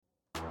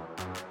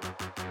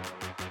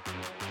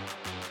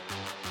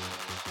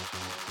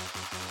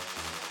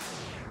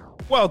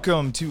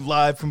Welcome to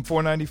Live from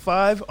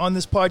 495. On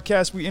this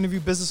podcast, we interview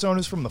business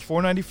owners from the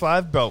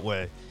 495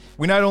 Beltway.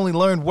 We not only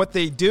learn what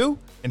they do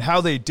and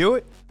how they do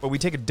it, but we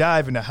take a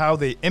dive into how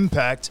they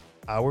impact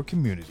our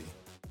community.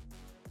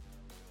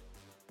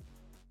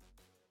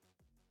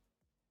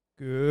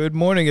 Good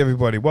morning,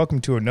 everybody. Welcome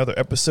to another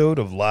episode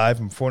of Live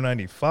from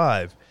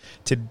 495.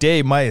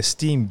 Today, my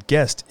esteemed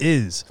guest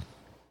is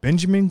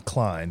Benjamin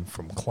Klein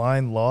from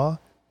Klein Law,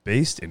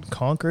 based in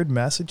Concord,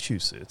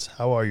 Massachusetts.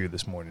 How are you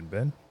this morning,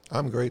 Ben?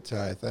 I'm great,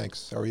 Ty.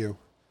 Thanks. How are you?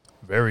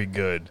 Very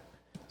good.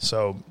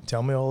 So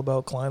tell me all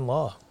about Klein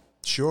Law.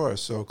 Sure.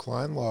 So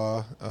Klein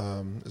Law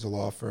is a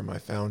law firm I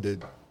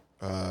founded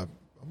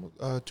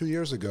 2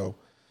 years ago.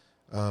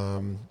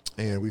 And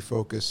we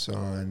focus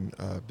on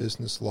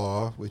business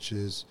law, which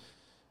is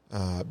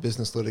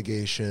business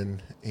litigation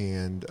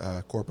and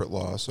corporate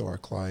law. So our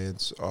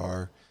clients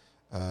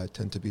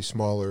tend to be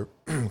smaller,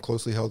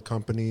 closely held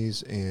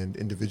companies and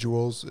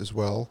individuals as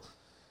well.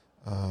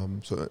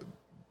 So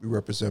we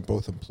represent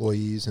both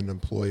employees and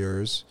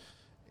employers,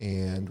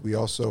 and we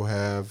also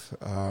have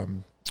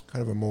kind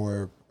of a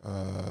more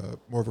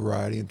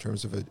variety in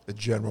terms of a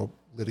general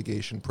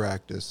litigation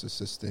practice,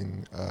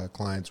 assisting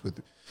clients with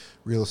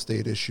real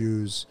estate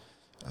issues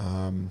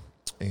and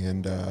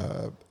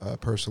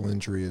personal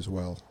injury as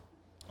well.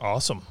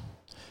 Awesome.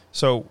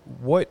 So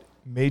what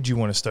made you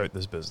want to start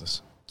this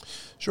business?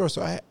 Sure.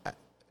 So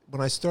when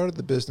I started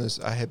the business,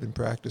 I had been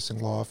practicing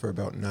law for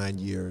about 9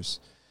 years.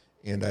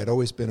 And I'd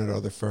always been at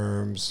other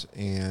firms,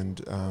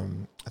 and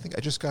I think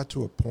I just got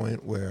to a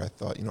point where I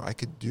thought, I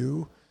could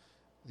do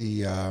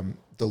the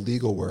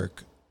legal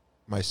work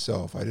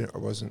myself. I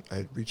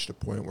had reached a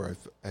point where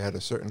I had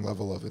a certain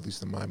level of, at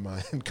least in my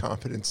mind,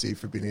 competency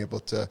for being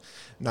able to,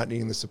 not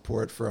needing the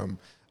support from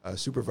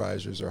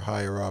supervisors or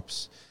higher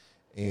ups,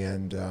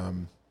 and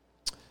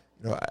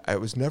I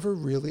was never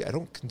really,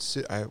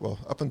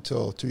 up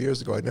until 2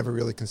 years ago, I never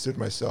really considered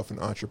myself an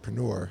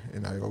entrepreneur,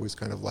 and I always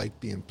kind of liked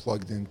being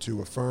plugged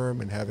into a firm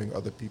and having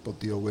other people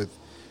deal with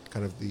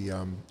kind of the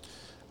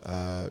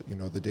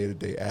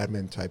day-to-day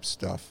admin type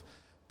stuff.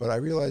 But I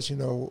realized,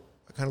 kind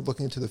of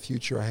looking into the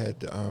future, I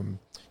had,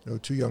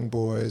 2 young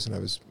boys, and I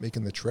was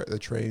making the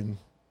train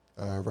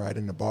ride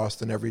into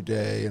Boston every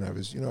day, and I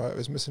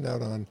was missing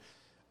out on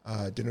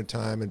dinner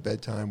time and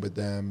bedtime with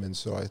them, and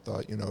so I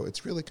thought,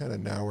 it's really kind of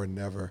now or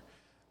never.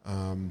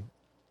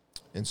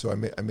 And so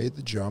I made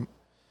the jump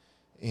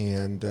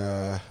and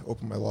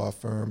opened my law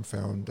firm,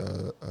 found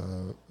a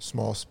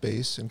small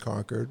space in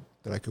Concord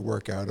that I could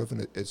work out of,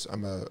 and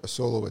I'm a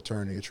solo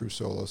attorney, a true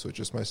solo, so it's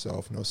just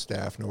myself, no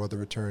staff, no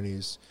other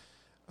attorneys.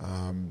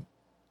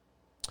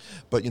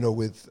 But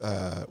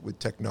with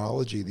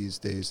technology these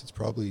days, it's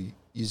probably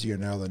easier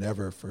now than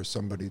ever for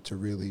somebody to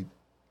really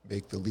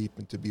make the leap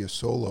and to be a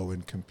solo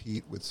and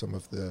compete with some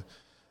of the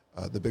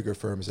bigger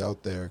firms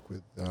out there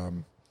with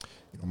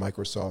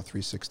Microsoft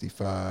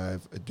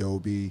 365,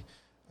 Adobe.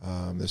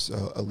 There's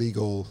a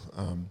legal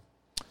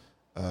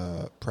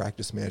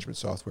practice management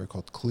software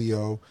called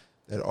Clio.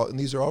 And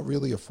these are all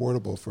really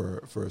affordable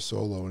for a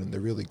solo, and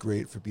they're really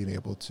great for being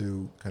able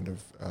to kind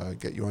of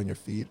get you on your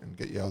feet and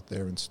get you out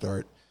there and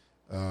start,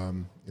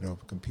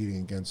 competing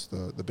against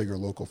the bigger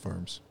local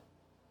firms.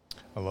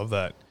 I love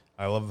that.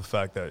 I love the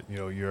fact that,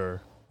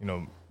 you're,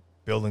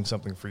 building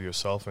something for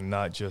yourself, and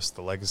not just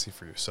the legacy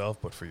for yourself,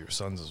 but for your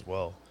sons as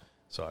well.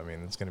 So,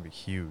 it's going to be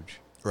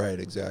huge. Right,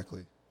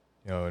 exactly.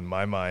 In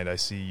my mind, I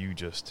see you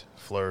just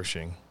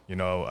flourishing.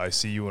 I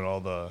see you in all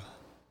the,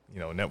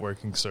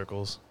 networking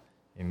circles,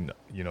 and,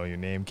 your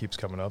name keeps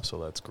coming up, so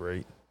that's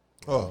great.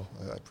 Oh,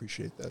 I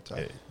appreciate that,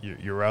 Ty.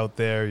 You're out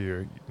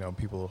there,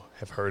 people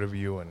have heard of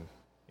you, and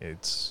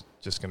it's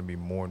just going to be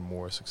more and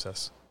more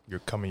success. You're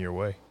coming your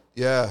way.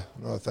 Yeah,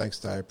 no, thanks,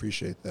 Ty. I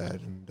appreciate that,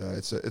 and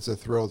it's a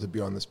thrill to be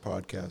on this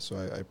podcast, so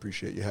I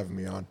appreciate you having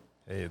me on.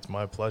 Hey, it's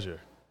my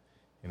pleasure.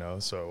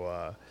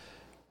 So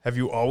have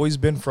you always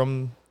been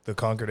from the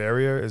Concord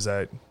area? Is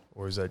that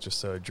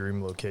just a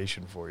dream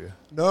location for you?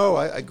 No,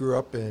 I grew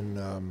up in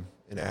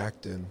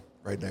Acton,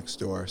 right next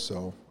door.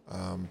 So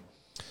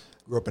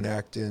grew up in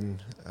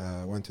Acton,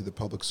 went through the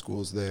public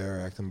schools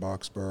there, Acton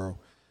Boxborough,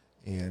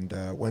 and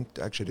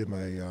did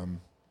my, I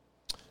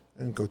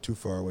didn't go too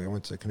far away. I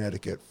went to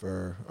Connecticut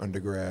for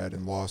undergrad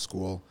and law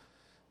school,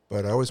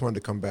 but I always wanted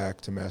to come back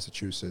to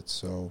Massachusetts.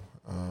 So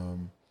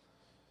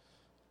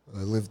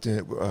I lived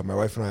in, my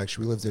wife and I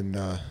we lived in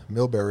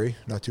Millbury,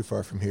 not too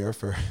far from here,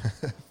 for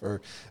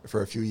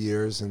a few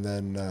years, and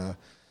then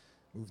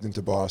moved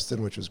into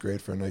Boston, which was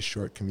great for a nice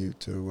short commute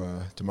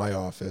to my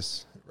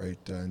office right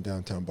in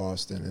downtown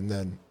Boston. And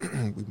then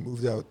we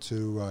moved out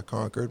to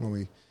Concord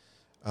when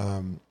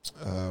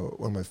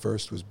my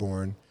first was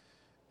born,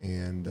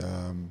 and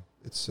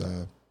it's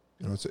a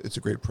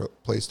great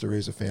place to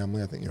raise a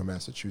family. I think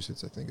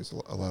Massachusetts is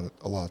a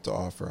lot to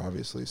offer,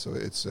 obviously. So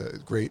it's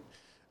great.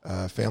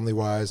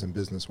 Family-wise and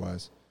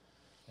business-wise.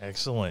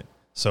 Excellent.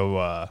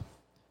 So,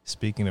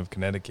 speaking of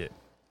Connecticut,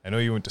 I know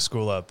you went to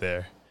school out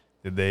there.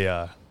 Did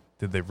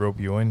they rope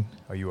you in?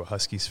 Are you a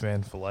Huskies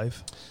fan for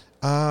life?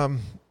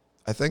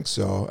 I think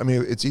so. I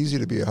mean, it's easy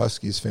to be a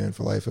Huskies fan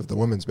for life of the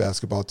women's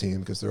basketball team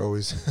because they're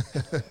always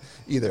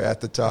either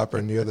at the top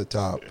or near the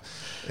top.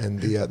 And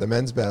the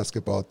men's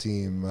basketball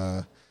team,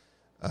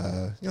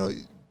 they're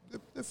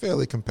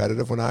fairly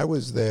competitive. When I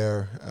was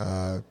there,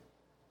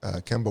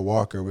 Kemba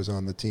Walker was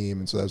on the team,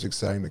 and so that was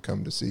exciting to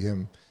come to see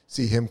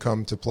him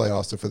come to play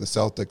also for the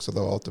Celtics,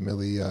 although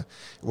ultimately it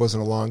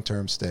wasn't a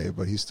long-term stay,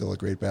 but he's still a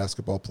great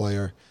basketball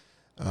player.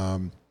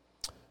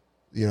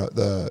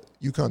 The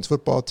UConn's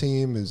football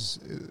team is,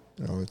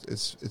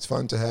 it's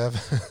fun to have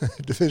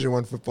a Division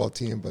I football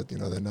team, but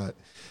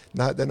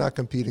they're not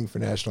competing for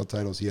national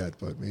titles yet,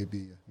 but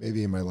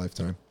maybe in my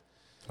lifetime.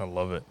 I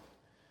love it.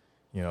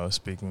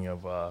 Speaking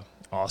of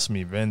awesome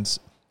events,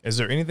 is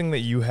there anything that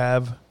you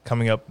have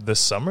coming up this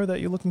summer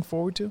that you're looking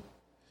forward to?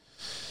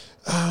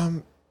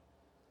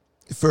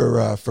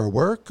 For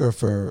work or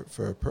for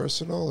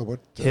personal or what?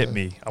 Hit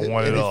me. I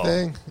want it all.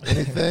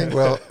 Anything.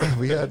 Well,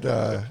 we had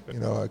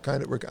I'm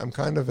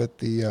kind of at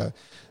the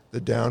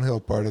downhill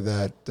part of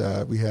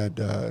that. We had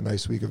a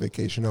nice week of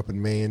vacation up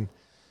in Maine,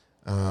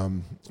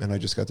 and I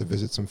just got to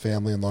visit some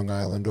family in Long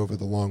Island over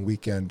the long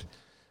weekend,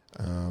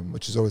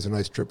 which is always a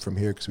nice trip from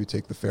here because we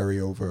take the ferry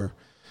over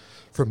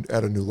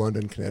out of New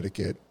London,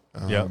 Connecticut.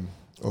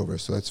 Over,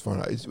 so that's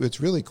fun.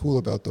 It's really cool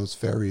about those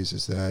ferries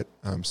is that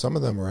some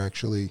of them are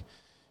actually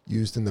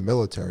used in the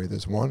military.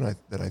 There's one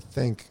that I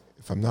think,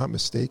 if I'm not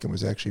mistaken,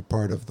 was actually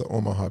part of the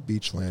Omaha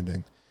Beach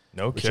landing.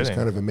 No kidding. Which is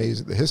kind of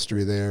amazing. The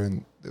history there,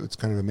 and it's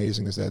kind of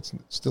amazing is that's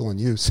still in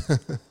use.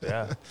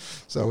 Yeah.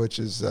 So, which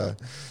is,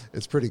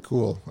 it's pretty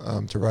cool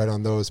to ride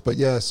on those. But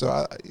yeah,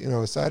 so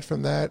aside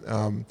from that,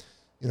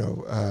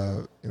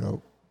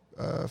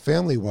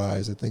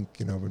 family-wise, I think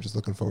we're just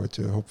looking forward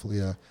to hopefully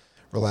a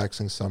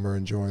relaxing summer,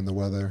 enjoying the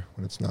weather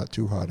when it's not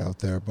too hot out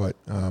there. But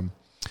and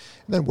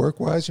then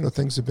work-wise,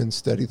 things have been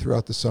steady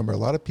throughout the summer. A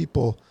lot of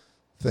people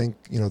think,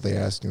 they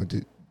ask,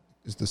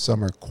 is the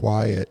summer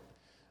quiet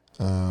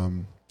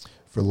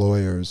for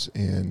lawyers?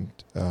 And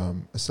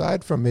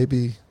aside from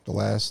maybe the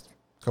last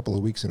couple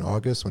of weeks in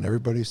August when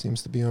everybody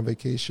seems to be on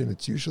vacation,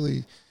 it's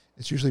usually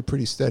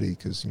pretty steady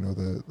because,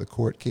 the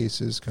court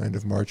cases kind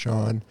of march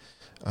on.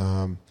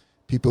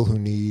 People who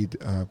need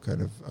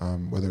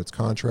whether it's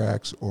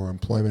contracts or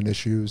employment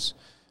issues,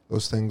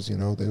 those things,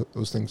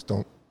 those things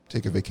don't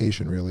take a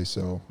vacation really.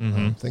 So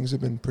things have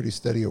been pretty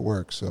steady at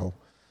work. So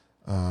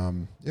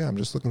I'm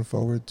just looking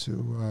forward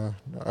to,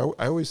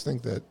 I always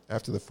think that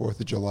after the 4th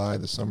of July,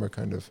 the summer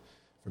kind of,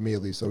 for me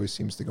at least, always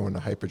seems to go into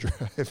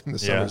hyperdrive and the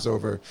summer's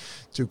over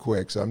too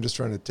quick. So I'm just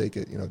trying to take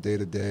it, day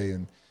to day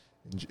and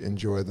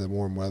enjoy the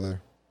warm weather.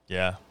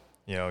 Yeah.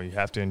 You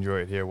have to enjoy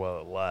it here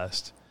while it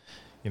lasts.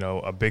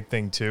 A big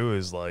thing too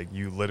is like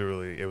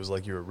it was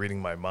like you were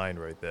reading my mind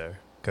right there.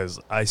 Cause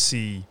I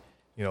see,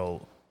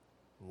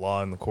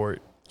 law in the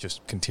court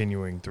just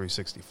continuing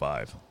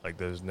 365. Like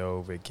there's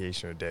no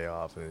vacation or day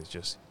off, and it's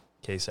just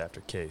case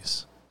after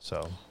case.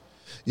 So,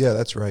 yeah,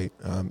 that's right.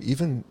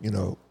 Even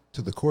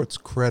to the court's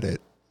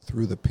credit,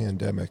 through the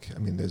pandemic, I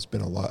mean, there's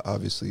been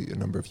obviously a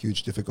number of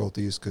huge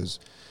difficulties because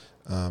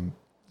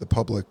the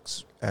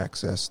public's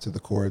access to the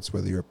courts,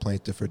 whether you're a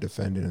plaintiff or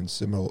defendant in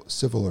civil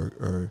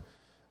or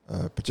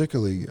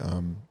particularly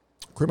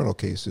criminal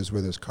cases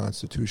where there's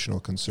constitutional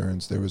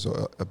concerns, there was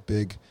a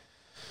big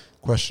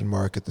question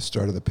mark at the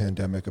start of the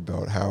pandemic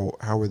about how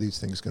are these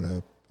things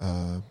going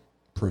to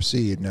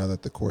proceed now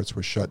that the courts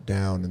were shut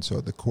down. And so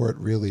the court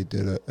really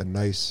did a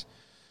nice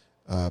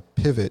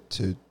pivot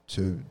to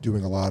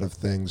doing a lot of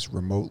things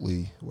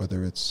remotely,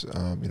 whether it's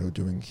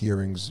doing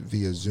hearings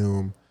via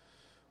Zoom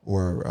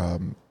or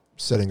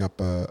setting up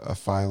an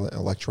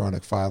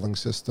electronic filing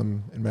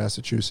system in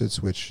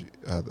Massachusetts, which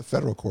the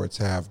federal courts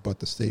have, but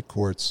the state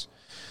courts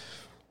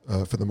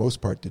for the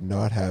most part, did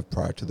not have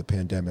prior to the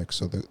pandemic.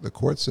 So the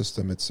court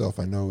system itself,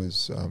 I know,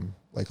 is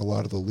like a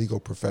lot of the legal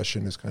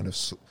profession is kind of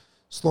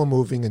slow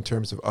moving in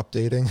terms of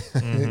updating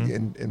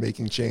and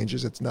making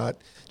changes. It's not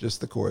just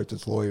the courts,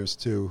 it's lawyers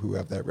too who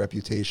have that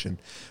reputation.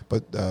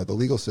 But the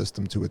legal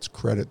system, to its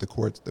credit,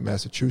 the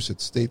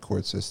Massachusetts state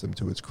court system,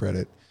 to its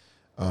credit,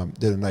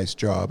 did a nice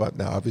job.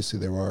 Now, obviously,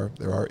 there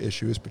are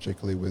issues,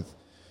 particularly with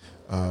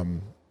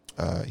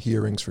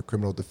hearings for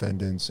criminal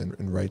defendants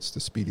and rights to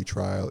speedy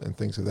trial and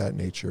things of that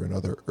nature and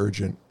other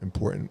urgent,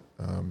 important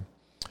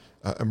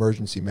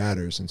emergency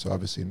matters. And so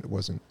obviously it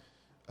wasn't,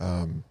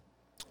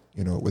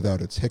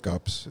 without its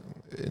hiccups,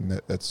 and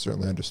that's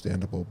certainly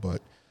understandable.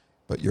 But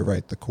you're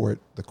right, the court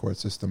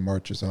system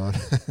marches on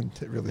and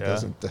it really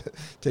doesn't,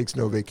 takes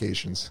no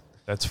vacations.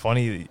 That's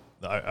funny.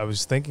 I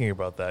was thinking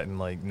about that, and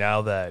like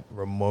now that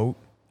remote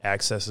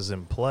access is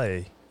in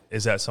play,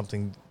 is that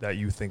something that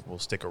you think will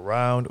stick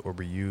around or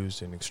be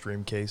used in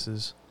extreme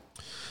cases?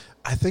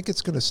 I think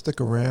it's going to stick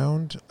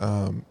around,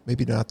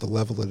 maybe not the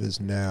level it is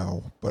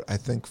now, but I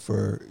think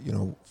for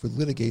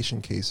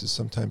litigation cases,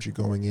 sometimes you're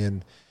going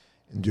in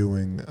and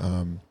doing,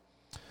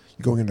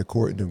 you're going into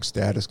court and doing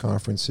status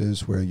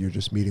conferences where you're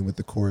just meeting with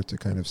the court to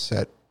kind of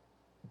set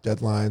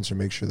deadlines or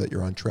make sure that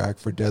you're on track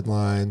for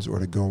deadlines, or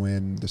to go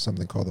in, there's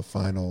something called the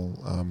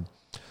final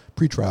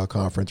pretrial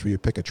conference where you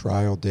pick a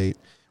trial date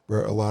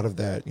where a lot of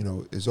that,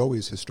 is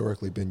always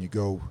historically been you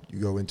go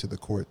into the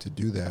court to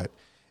do that.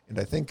 And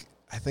I think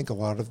a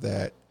lot of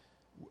that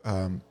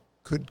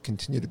could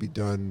continue to be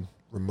done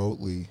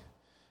remotely,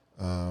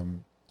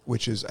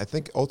 which is, I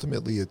think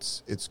ultimately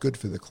it's good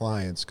for the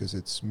clients because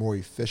it's more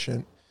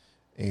efficient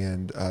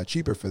and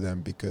cheaper for them,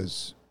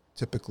 because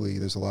typically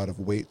there's a lot of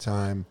wait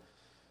time,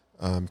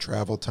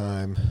 travel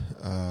time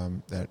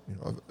that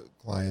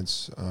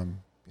clients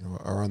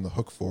are on the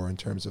hook for in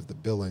terms of the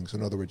billing. So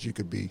in other words, you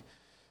could be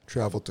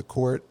traveled to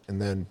court,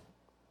 and then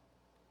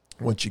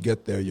once you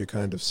get there, you're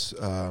kind of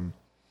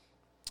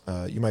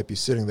you might be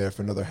sitting there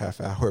for another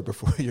half hour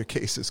before your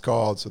case is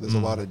called. So there's a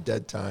lot of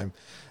dead time,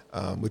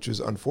 which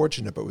is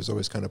unfortunate, but was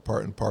always kind of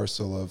part and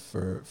parcel of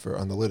for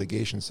on the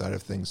litigation side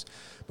of things.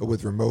 But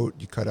with remote,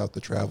 you cut out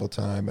the travel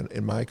time. And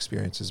in my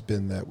experience has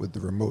been that with the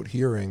remote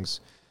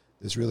hearings,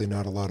 there's really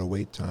not a lot of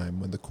wait time.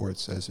 When the court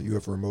says that you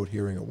have a remote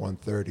hearing at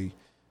 1:30,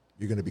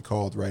 you're going to be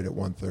called right at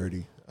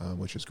 1:30,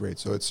 which is great.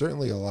 So it's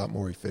certainly a lot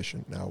more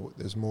efficient. Now,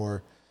 there's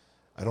more,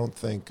 I don't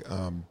think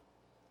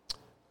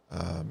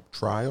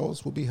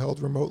trials will be held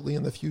remotely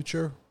in the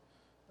future,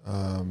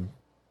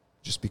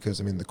 just because,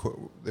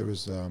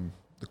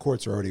 the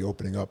courts are already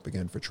opening up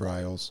again for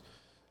trials.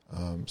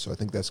 So I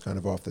think that's kind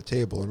of off the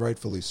table, and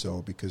rightfully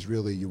so, because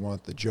really you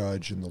want the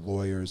judge and the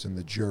lawyers and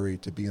the jury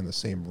to be in the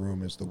same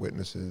room as the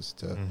witnesses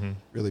to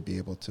really be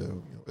able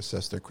to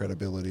assess their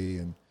credibility.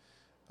 And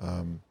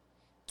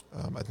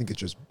I think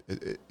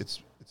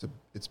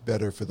it's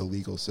better for the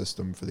legal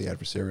system, for the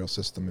adversarial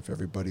system, if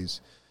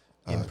everybody's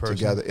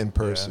together in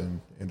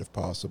person, and if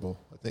possible.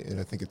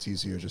 I think it's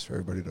easier just for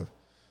everybody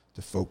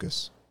to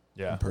focus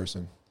in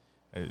person.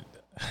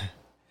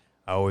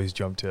 I always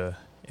jump to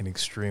an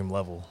extreme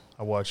level.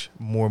 I watch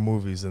more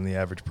movies than the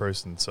average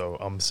person, so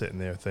I'm sitting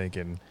there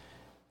thinking,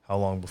 how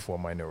long before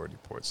Minority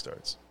Report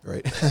starts?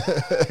 Right.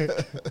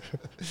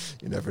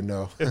 You never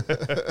know.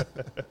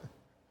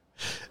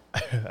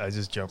 I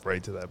just jump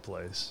right to that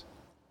place.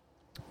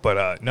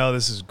 But no,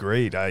 this is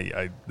great.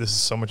 This is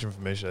so much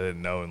information I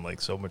didn't know, and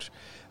like so much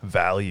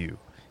value,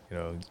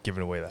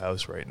 giving away the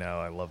house right now.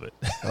 I love it.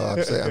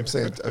 I'm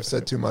saying I've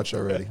said too much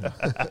already.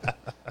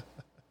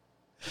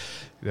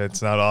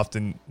 It's not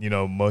often,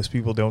 most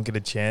people don't get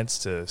a chance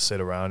to sit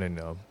around and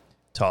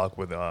talk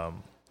with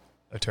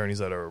attorneys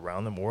that are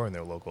around them or in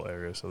their local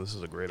area. So this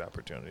is a great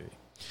opportunity.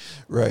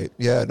 Right.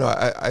 Yeah. No,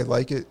 I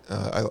like it.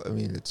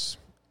 It's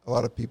a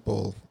lot of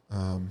people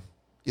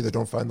either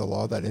don't find the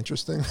law that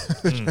interesting,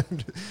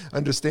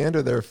 understand,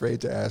 or they're afraid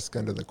to ask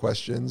kind of the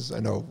questions. I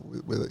know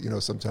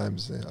with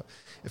sometimes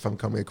if I'm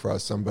coming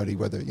across somebody,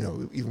 whether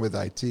even with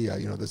IT,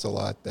 there's a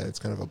lot that it's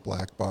kind of a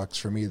black box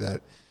for me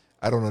that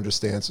I don't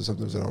understand. So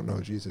sometimes I don't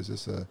know.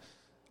 Jesus,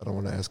 I don't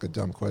want to ask a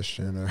dumb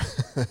question,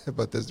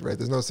 but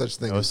there's no such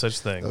thing. No such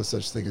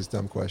thing as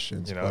dumb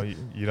questions. You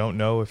don't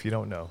know if you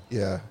don't know.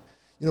 Yeah.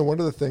 One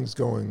of the things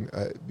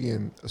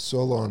being a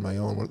solo on my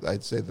own,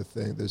 I'd say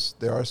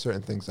there are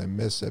certain things I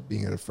miss at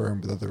being at a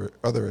firm with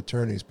other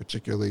attorneys,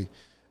 particularly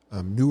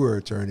newer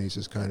attorneys,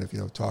 is kind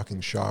of,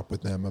 talking shop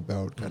with them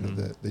about kind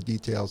of the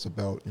details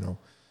about,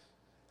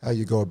 how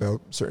you go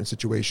about certain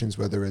situations,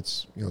 whether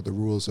it's, the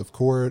rules of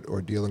court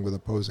or dealing with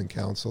opposing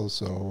counsel.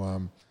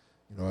 So,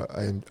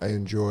 I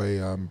enjoy,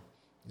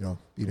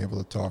 being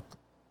able to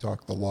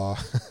talk the law.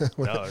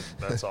 No,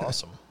 that's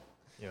awesome.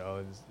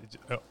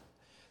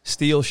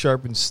 Steel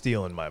sharpens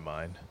steel in my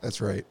mind.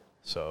 That's right.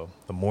 So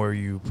the more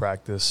you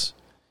practice,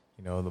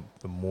 the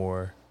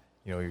more,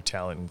 your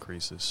talent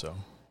increases. So.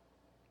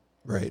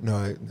 Right. No,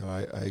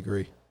 I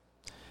agree.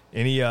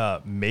 Any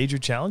major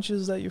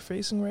challenges that you're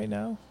facing right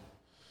now?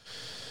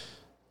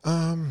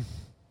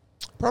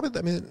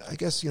 Probably, I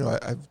guess,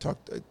 I've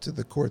talked, to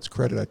the court's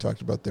credit, I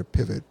talked about their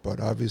pivot, but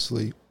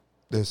obviously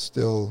there's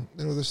still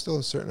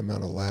a certain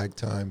amount of lag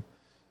time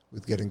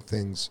with getting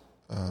things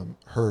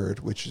heard,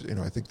 which,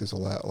 I think there's a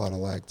lot of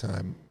lag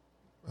time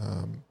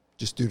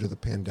just due to the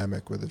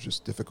pandemic, where there's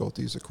just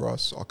difficulties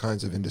across all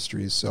kinds of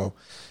industries. So,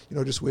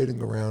 just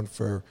waiting around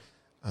for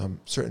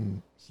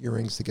certain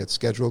hearings to get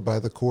scheduled by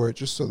the court,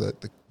 just so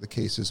that the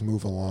cases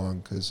move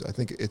along, because I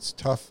think it's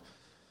tough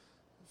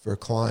for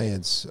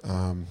clients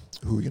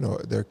who,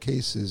 their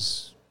case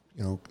is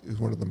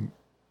one of the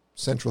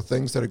central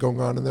things that are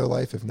going on in their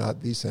life, if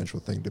not the central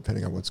thing,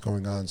 depending on what's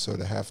going on. So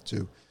to have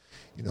to,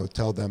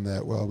 tell them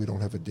that, well, we don't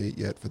have a date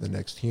yet for the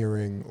next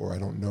hearing, or I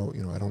don't know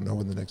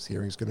when the next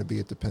hearing is going to be.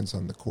 It depends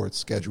on the court's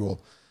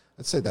schedule.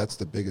 I'd say that's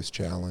the biggest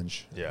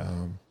challenge. Yeah.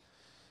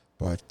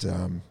 But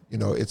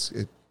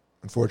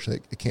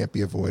unfortunately, it can't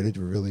be avoided.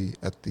 We're really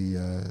at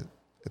the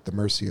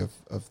mercy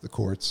of the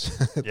courts,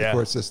 the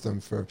court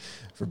system, for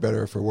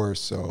better or for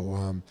worse.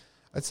 So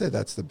I'd say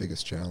that's the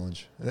biggest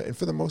challenge. And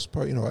for the most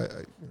part,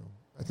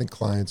 I think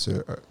clients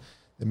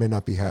they may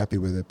not be happy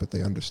with it, but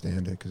they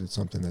understand it because it's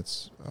something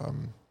that's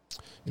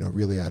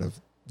really out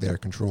of their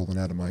control and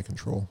out of my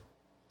control.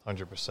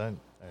 100%.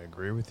 I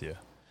agree with you.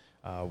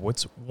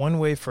 What's one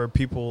way for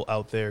people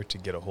out there to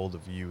get a hold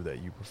of you that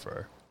you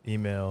prefer?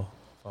 Email,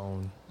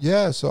 phone?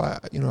 Yeah, so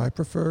I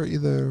prefer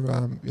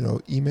either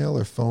email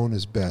or phone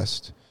is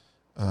best.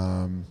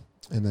 And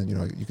then,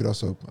 you could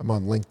also, I'm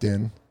on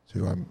LinkedIn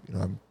too.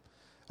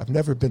 I've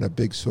never been a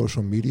big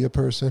social media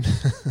person.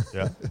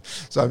 Yeah.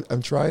 So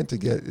I'm trying to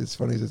get, it's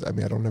funny, I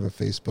don't have a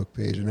Facebook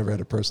page. I never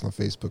had a personal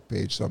Facebook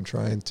page. So I'm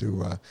trying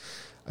to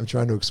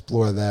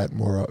explore that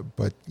more,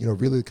 but,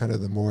 really kind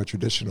of the more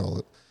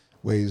traditional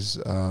ways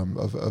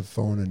of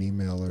phone and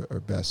email are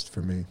best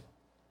for me.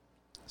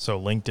 So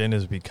LinkedIn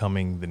is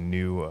becoming the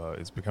new,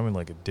 it's becoming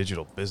like a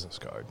digital business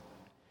card.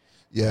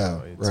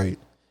 Yeah, right.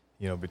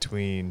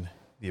 Between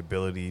the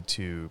ability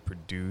to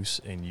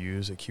produce and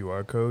use a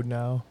QR code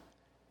now,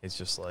 it's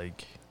just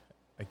like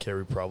I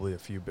carry probably a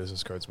few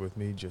business cards with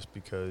me just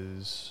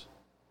because,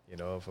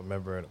 if I'm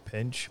ever in a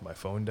pinch, my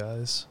phone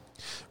dies.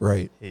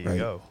 Right. Here you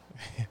go.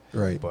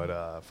 Right.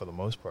 But for the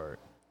most part,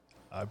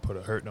 I put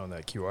a hurting on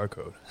that QR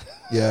code.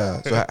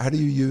 Yeah. So how do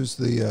you use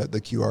the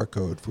QR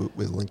code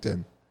with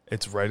LinkedIn?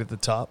 It's right at the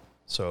top.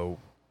 So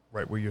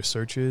right where your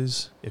search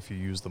is, if you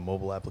use the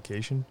mobile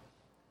application,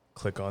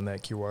 click on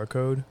that QR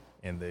code,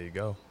 and there you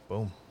go.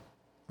 Boom.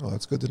 Oh,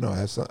 that's good to know.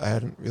 I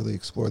hadn't really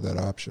explored that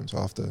option, so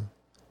I'll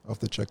have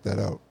to check that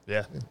out.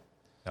 Yeah.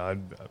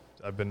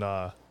 I've been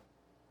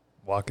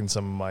walking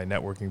some of my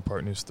networking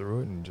partners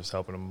through it and just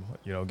helping them,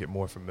 get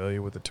more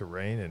familiar with the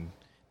terrain, and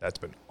that's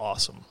been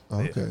awesome.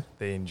 Okay.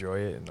 They enjoy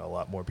it, and a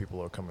lot more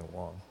people are coming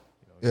along.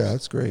 Yeah,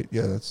 that's great.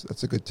 Yeah,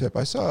 that's a good tip.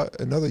 I saw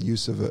another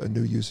use of a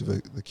new use of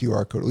the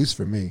QR code, at least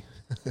for me.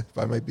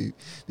 I might be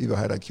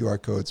behind on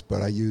QR codes,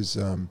 but I use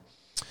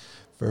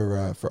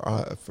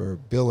for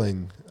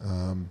billing.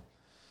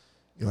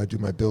 I do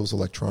my bills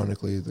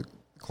electronically. The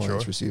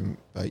clients receive them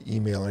by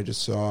email. I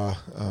just saw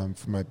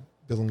from my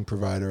billing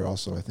provider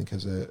also, I think,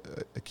 has a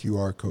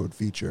QR code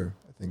feature.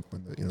 I think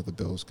when the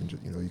bills can you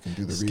can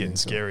do the it's reading. Getting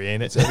scary,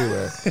 ain't it? It's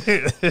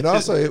everywhere. And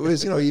also, it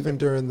was even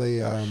during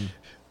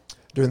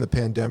the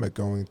pandemic,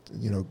 when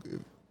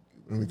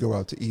we go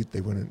out to eat,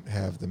 they wouldn't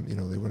have them.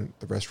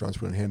 The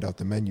restaurants wouldn't hand out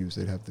the menus.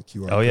 They'd have the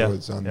QR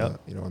codes on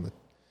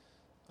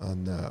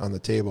on the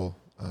table.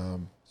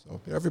 So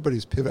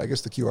everybody's pivot. I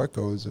guess the QR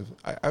codes.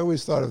 I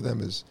always thought of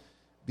them as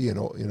being,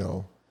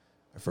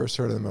 I first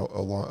heard of them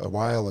a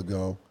while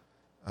ago,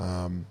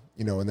 and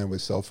then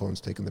with cell phones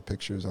taking the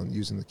pictures on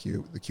using the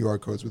QR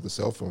codes with the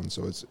cell phone.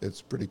 So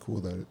it's pretty cool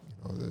that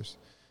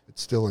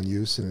it's still in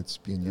use and it's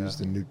being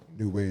used in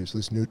new ways. At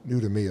least new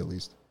to me, at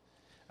least.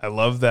 I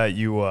love that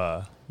you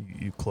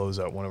close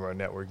out one of our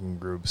networking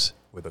groups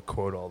with a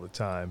quote all the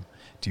time.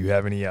 Do you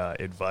have any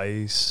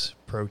advice,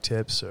 pro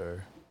tips,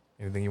 or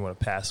anything you want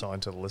to pass on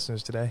to the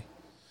listeners today?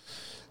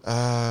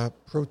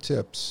 Pro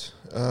tips.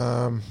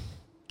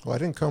 Well, I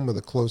didn't come with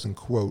a closing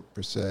quote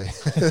per se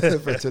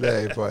for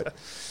today, but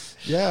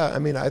yeah, I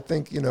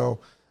think,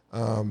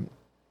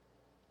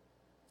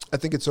 I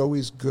think it's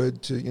always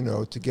good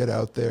to, to get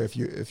out there if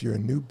you're a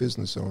new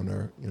business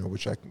owner,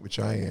 which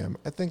I am.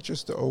 I think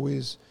just to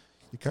always,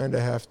 you kind of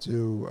have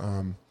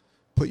to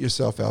put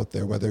yourself out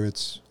there, whether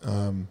it's,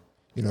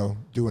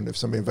 if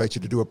somebody invites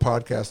you to do a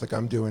podcast like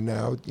I'm doing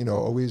now,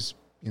 always,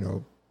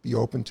 be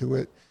open to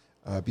it,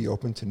 be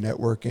open to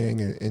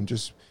networking and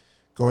just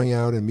going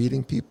out and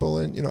meeting people.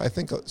 And, I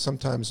think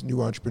sometimes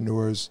new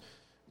entrepreneurs,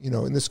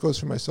 and this goes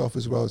for myself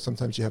as well,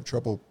 sometimes you have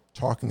trouble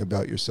talking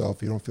about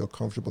yourself. You don't feel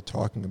comfortable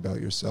talking about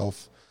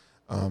yourself.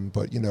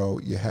 But,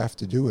 you have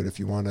to do it if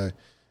you want to,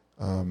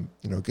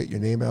 get your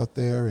name out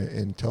there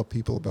and tell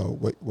people about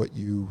what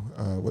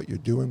you're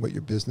doing, what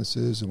your business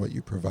is and what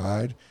you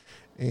provide.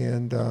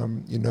 And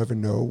you never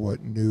know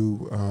what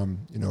new,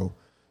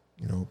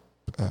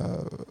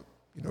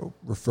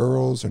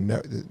 referrals or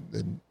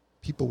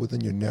people within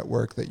your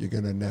network that you're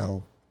going to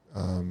now,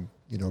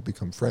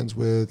 become friends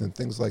with and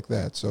things like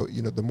that. So,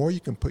 the more you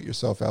can put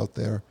yourself out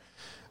there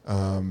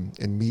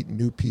and meet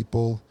new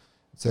people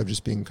instead of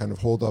just being kind of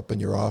holed up in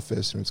your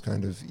office, and it's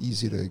kind of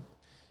easy to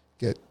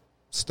get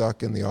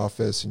stuck in the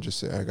office and just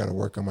say, I got to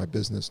work on my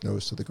business,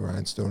 nose to the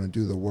grindstone and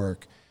do the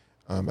work.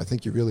 I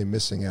think you're really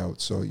missing out.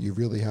 So you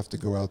really have to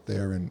go out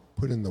there and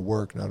put in the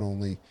work, not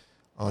only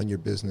on your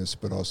business,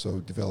 but also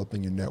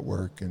developing your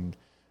network and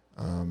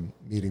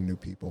meeting new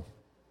people.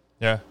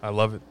 Yeah, I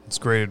love it. It's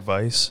great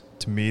advice.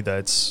 To me,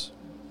 that's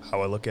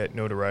how I look at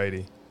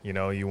notoriety.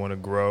 You want to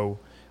grow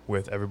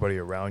with everybody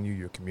around you,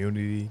 your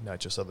community, not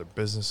just other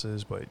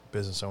businesses, but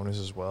business owners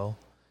as well.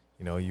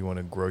 You want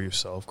to grow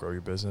yourself, grow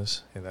your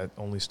business, and that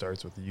only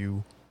starts with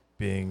you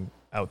being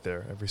out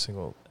there every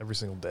single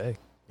day.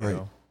 Right.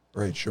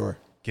 Right, sure.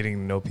 Getting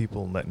to know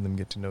people and letting them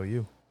get to know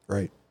you.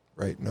 Right.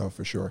 No,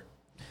 for sure.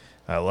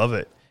 I love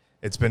it.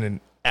 It's been an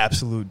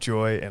absolute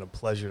joy and a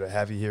pleasure to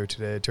have you here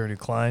today, Attorney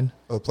Klein.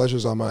 Well, the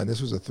pleasure's all mine.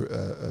 This was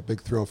a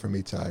big thrill for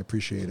me, Ty. I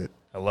appreciate it.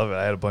 I love it.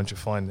 I had a bunch of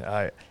fun.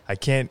 I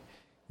can't,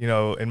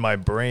 in my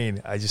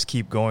brain, I just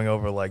keep going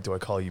over, like, do I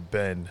call you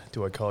Ben?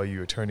 Do I call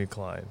you Attorney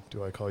Klein?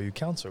 Do I call you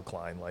Counselor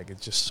Klein? Like,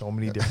 it's just so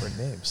many different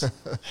names.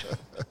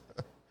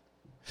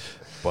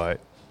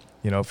 But,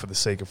 for the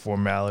sake of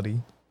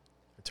formality,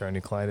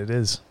 Attorney-client it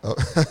is. Oh,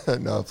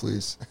 no,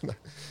 please.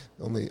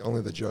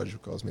 Only the judge who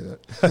calls me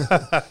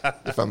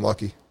that, if I'm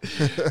lucky.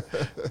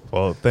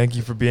 Well, thank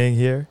you for being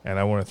here, and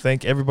I want to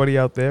thank everybody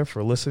out there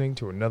for listening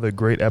to another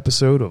great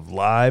episode of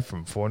Live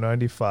from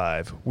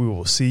 495. We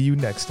will see you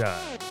next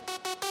time.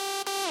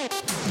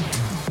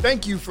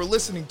 Thank you for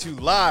listening to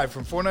Live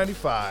from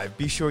 495.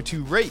 Be sure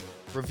to rate,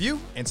 review,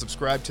 and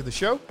subscribe to the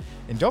show,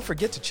 and don't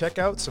forget to check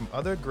out some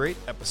other great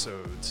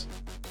episodes.